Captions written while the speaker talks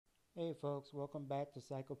Hey folks, welcome back to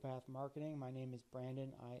Psychopath Marketing. My name is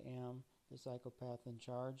Brandon. I am the psychopath in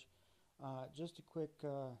charge. Just a quick,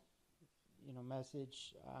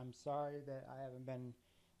 message. I'm sorry that I haven't been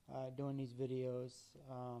doing these videos.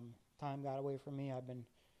 Time got away from me. I've been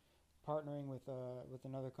partnering with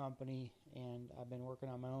another company, and I've been working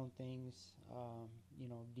on my own things.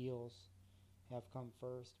 Deals have come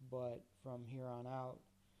first, but from here on out,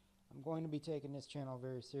 I'm going to be taking this channel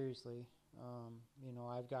very seriously.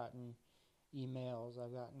 I've gotten emails,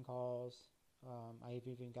 I've gotten calls, I've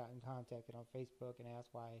even gotten contacted on Facebook and asked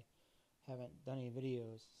why I haven't done any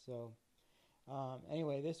videos. So,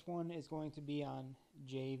 anyway, this one is going to be on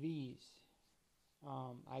JVs.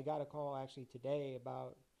 I got a call actually today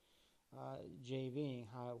about JVing,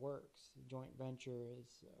 how it works. Joint venture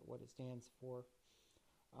is what it stands for.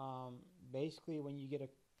 Basically, when you get a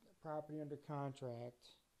property under contract,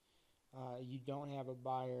 you don't have a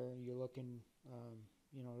buyer, you're looking,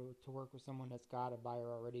 to work with someone that's got a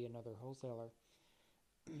buyer already, another wholesaler.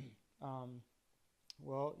 um,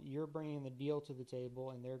 well, you're bringing the deal to the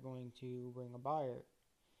table, and they're going to bring a buyer.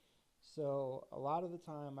 So a lot of the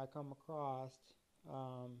time, I come across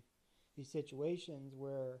these situations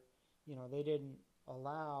where, they didn't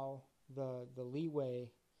allow the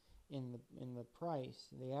leeway in the price,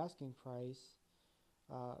 the asking price,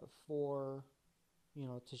 for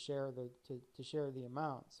to share to share the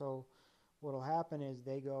amount. So what'll happen is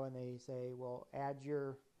they go and they say, well, add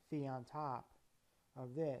your fee on top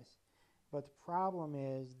of this. But the problem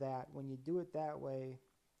is that when you do it that way,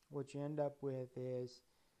 what you end up with is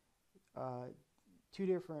uh, two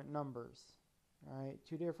different numbers, all right,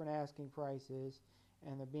 two different asking prices,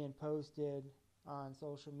 and they're being posted on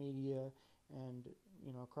social media and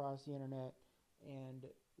across the internet. And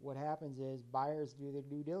what happens is buyers do their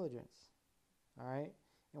due diligence, all right.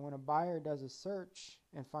 And when a buyer does a search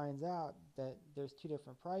and finds out that there's two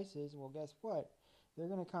different prices, well, guess what? They're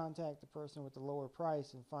going to contact the person with the lower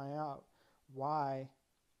price and find out why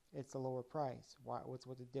it's the lower price, what's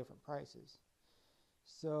with the different prices.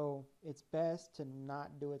 So it's best to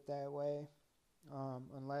not do it that way,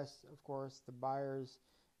 unless, of course, the buyer's,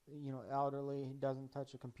 elderly, doesn't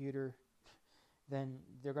touch a computer, then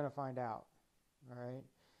they're going to find out. All right.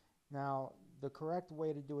 Now, the correct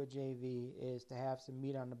way to do a JV is to have some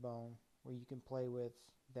meat on the bone where you can play with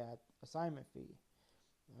that assignment fee.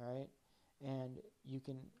 All right. And you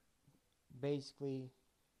can basically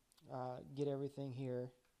get everything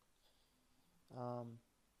here. Um,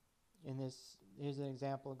 in this, here's an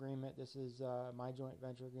example agreement. This is my joint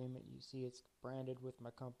venture agreement. You see it's branded with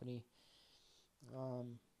my company.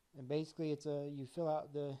 And basically you fill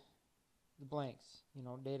out the blanks,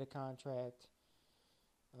 data contract,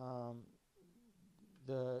 um,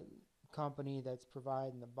 the company that's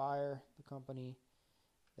providing the buyer, the company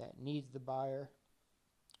that needs the buyer.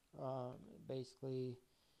 Basically,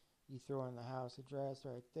 you throw in the house address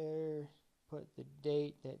right there, put the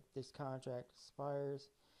date that this contract expires,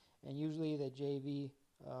 and usually the JV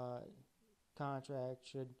contract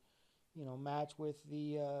should, match with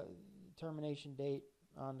the termination date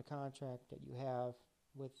on the contract that you have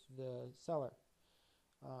with the seller.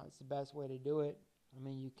 It's the best way to do it. I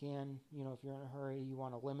mean, you can, if you're in a hurry, you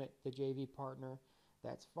want to limit the JV partner,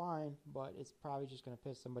 that's fine, but it's probably just going to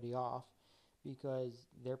piss somebody off because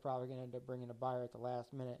they're probably going to end up bringing a buyer at the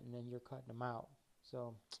last minute and then you're cutting them out.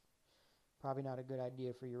 So, probably not a good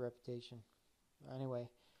idea for your reputation. Anyway,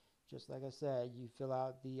 just like I said, you fill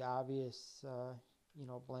out the obvious,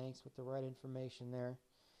 blanks with the right information there.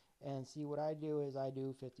 And see, what I do is I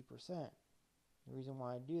do 50%. The reason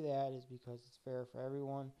why I do that is because it's fair for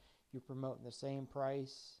everyone. You're promoting the same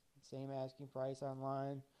price, same asking price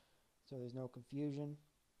online, so there's no confusion.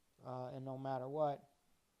 And no matter what,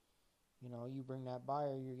 you bring that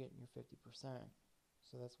buyer, you're getting your 50%.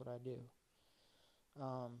 So that's what I do.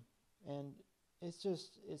 And it's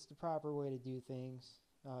the proper way to do things.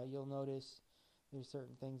 You'll notice there's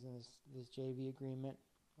certain things in this JV agreement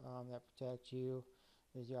that protect you.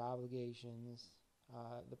 There's your obligations,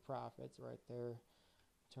 the profits right there,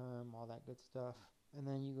 term, all that good stuff. And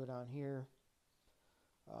then you go down here,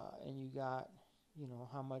 and you got,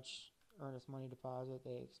 how much earnest money deposit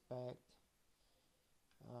they expect.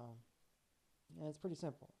 Um, and it's pretty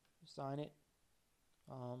simple. You sign it.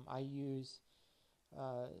 I use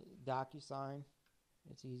DocuSign.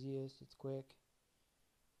 It's easiest. It's quick.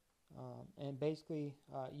 And basically,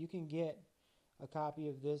 you can get a copy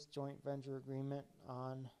of this joint venture agreement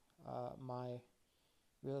on my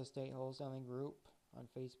real estate wholesaling group on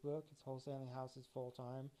Facebook. It's Wholesaling Houses Full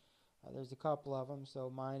Time. There's a couple of them, so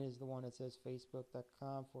mine is the one that says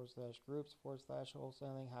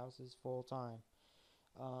facebook.com/groups/wholesaling houses full time.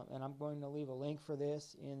 And I'm going to leave a link for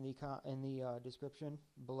this in the description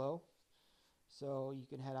below, so you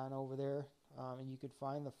can head on over there, and you could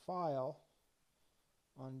find the file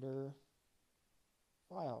under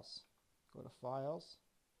Files. Go to Files.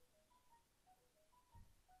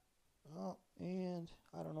 Oh, and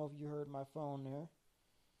I don't know if you heard my phone there,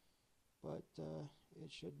 but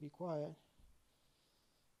it should be quiet.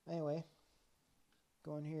 Anyway,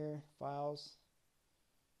 go in here, Files.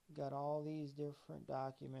 Got all these different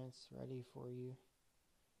documents ready for you.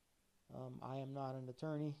 I am not an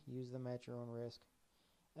attorney. Use them at your own risk.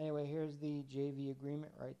 Anyway, here's the JV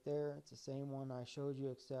agreement right there. It's the same one I showed you,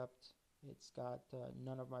 except it's got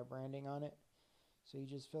none of my branding on it. So you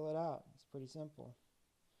just fill it out. It's pretty simple.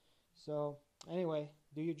 So anyway,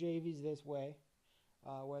 do your JVs this way.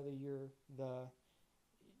 Whether you're the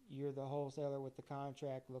wholesaler with the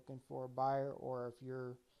contract looking for a buyer, or if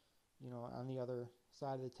you're on the other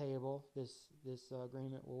side of the table, this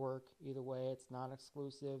agreement will work either way. It's not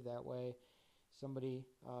exclusive. That way, somebody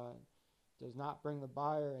does not bring the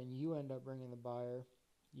buyer and you end up bringing the buyer,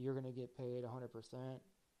 you're going to get paid 100%.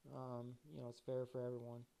 It's fair for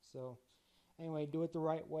everyone. So anyway, do it the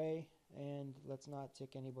right way, and let's not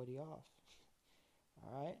tick anybody off.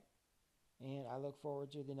 All right, and I look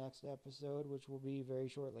forward to the next episode, which will be very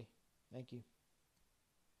shortly. Thank you.